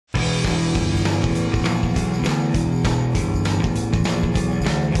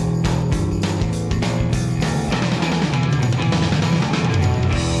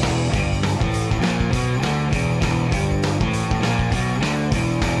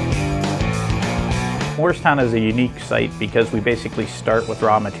Morristown is a unique site because we basically start with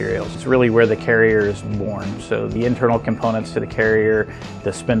raw materials. It's really where the carrier is born. So the internal components to the carrier,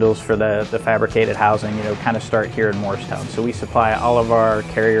 the spindles for the fabricated housing, kind of start here in Morristown. So we supply all of our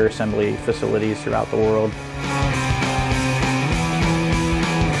carrier assembly facilities throughout the world.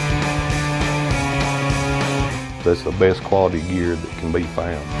 That's the best quality gear that can be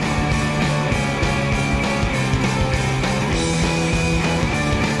found.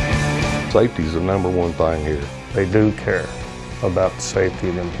 Safety is the #1 thing here. They do care about the safety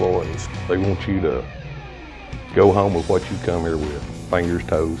of the employees. They want you to go home with what you come here with, fingers,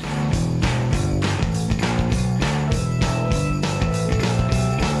 toes.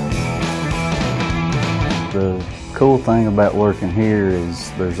 The cool thing about working here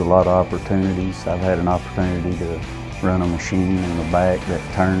is there's a lot of opportunities. I've had an opportunity to run a machine in the back that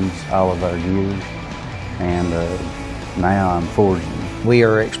turns all of our gears, and now I'm forging. We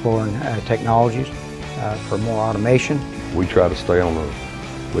are exploring technologies for more automation. We try to stay on the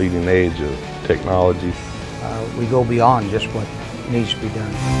leading edge of technology. We go beyond just what needs to be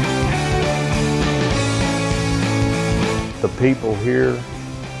done. The people here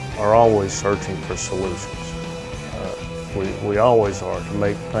are always searching for solutions. We always are, to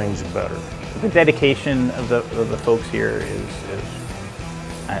make things better. The dedication of the folks here is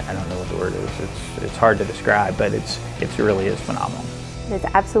I don't know what the word is. It's hard to describe, but it really is phenomenal. It's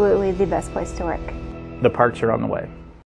absolutely the best place to work. The parts are on the way.